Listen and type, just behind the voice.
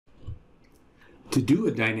To do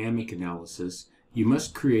a dynamic analysis, you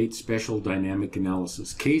must create special dynamic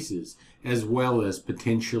analysis cases as well as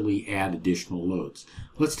potentially add additional loads.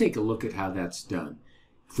 Let's take a look at how that's done.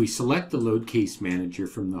 If we select the Load Case Manager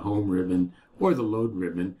from the Home ribbon or the Load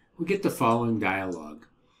ribbon, we get the following dialog.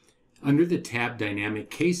 Under the tab Dynamic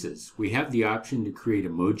Cases, we have the option to create a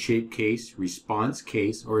mode shape case, response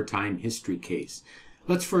case, or a time history case.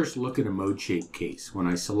 Let's first look at a mode shape case. When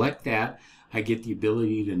I select that, I get the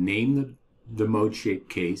ability to name the mode shape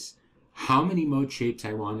case, how many mode shapes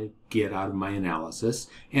I want to get out of my analysis,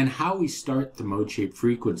 and how we start the mode shape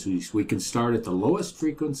frequencies. We can start at the lowest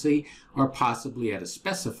frequency or possibly at a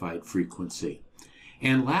specified frequency.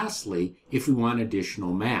 And lastly, if we want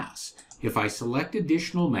additional mass. If I select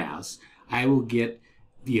additional mass, I will get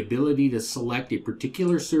the ability to select a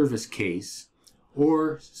particular service case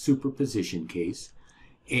or superposition case,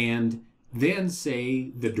 and then say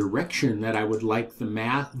the direction that I would like the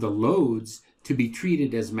loads to be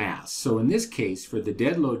treated as mass. So in this case, for the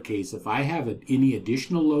dead load case, if I have any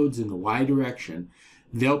additional loads in the Y direction,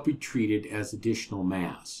 they'll be treated as additional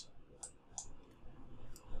mass.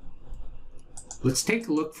 Let's take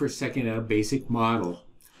a look for a second at a basic model.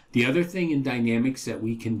 The other thing in dynamics that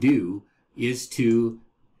we can do is to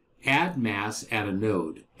add mass at a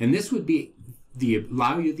node. And this would be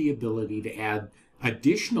allow you the ability to add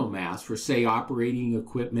additional mass for, say, operating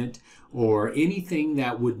equipment or anything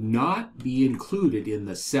that would not be included in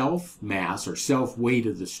the self mass or self weight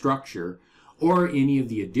of the structure, or any of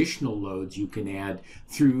the additional loads you can add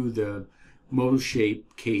through the modal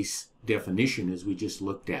shape case definition as we just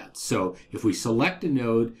looked at. So if we select a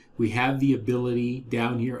node, we have the ability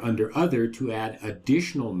down here under Other to add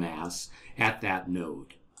additional mass at that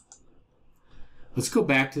node. Let's go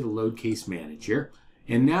back to the Load Case Manager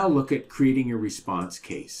and now look at creating a response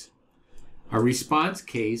case. A response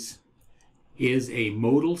case is a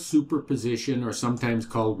modal superposition, or sometimes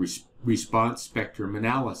called response spectrum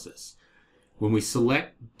analysis. When we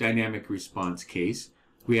select dynamic response case,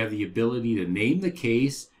 we have the ability to name the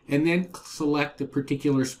case and then select the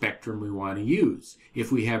particular spectrum we want to use.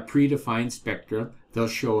 If we have predefined spectrum, they'll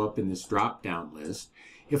show up in this drop-down list.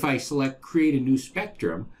 If I select Create a New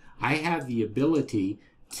Spectrum, I have the ability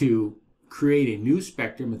to create a new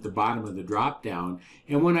spectrum at the bottom of the drop-down,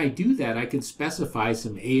 and when I do that, I can specify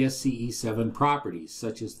some ASCE7 properties,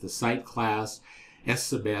 such as the site class, S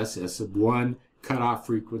sub S, S sub 1, cutoff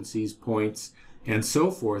frequencies, points, and so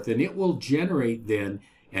forth, and it will generate then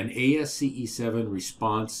an ASCE7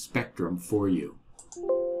 response spectrum for you.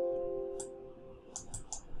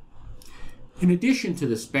 In addition to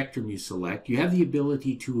the spectrum you select, you have the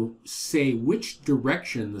ability to say which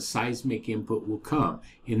direction the seismic input will come.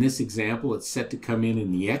 In this example, it's set to come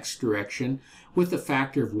in the X direction with a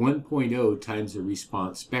factor of 1.0 times the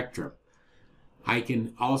response spectrum. I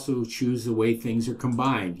can also choose the way things are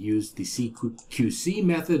combined, use the CQC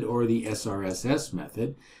method or the SRSS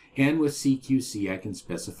method, and with CQC I can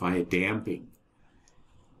specify a damping.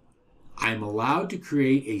 I'm allowed to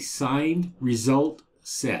create a signed result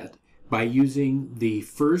set by using the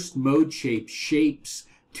first mode shape shapes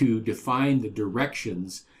to define the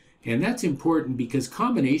directions. And that's important because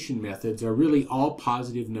combination methods are really all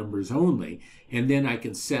positive numbers only. And then I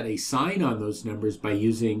can set a sign on those numbers by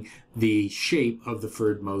using the shape of the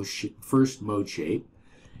first mode shape,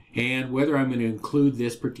 and whether I'm going to include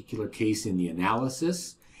this particular case in the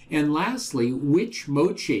analysis. And lastly, which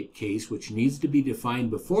mode shape case, which needs to be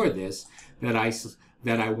defined before this, that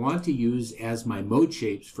I want to use as my mode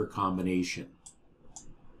shapes for combination.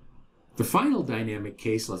 The final dynamic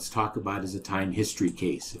case let's talk about is a time history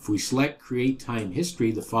case. If we select Create Time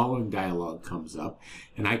History, the following dialog comes up,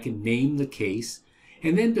 and I can name the case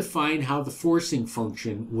and then define how the forcing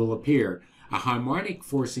function will appear. A harmonic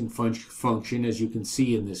forcing function, as you can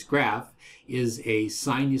see in this graph, is a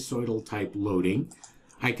sinusoidal type loading.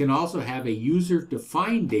 I can also have a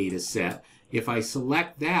user-defined data set. If I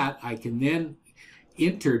select that, I can then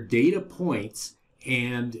enter data points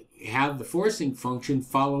and have the forcing function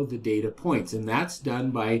follow the data points. And that's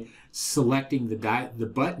done by selecting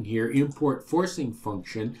the button here, Import Forcing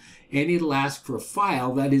Function, and it'll ask for a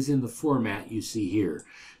file that is in the format you see here.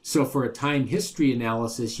 So for a time history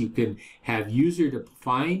analysis, you can have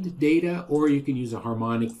user-defined data, or you can use a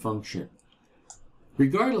harmonic function.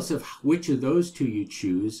 Regardless of which of those two you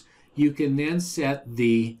choose, you can then set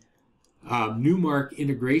the Newmark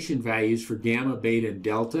integration values for gamma, beta, and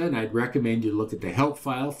delta, and I'd recommend you look at the help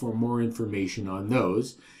file for more information on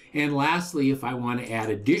those. And lastly, if I want to add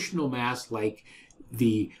additional mass like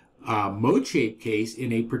the mode shape case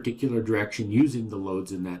in a particular direction using the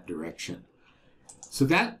loads in that direction. So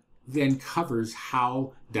that then covers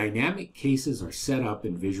how dynamic cases are set up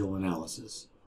in visual analysis.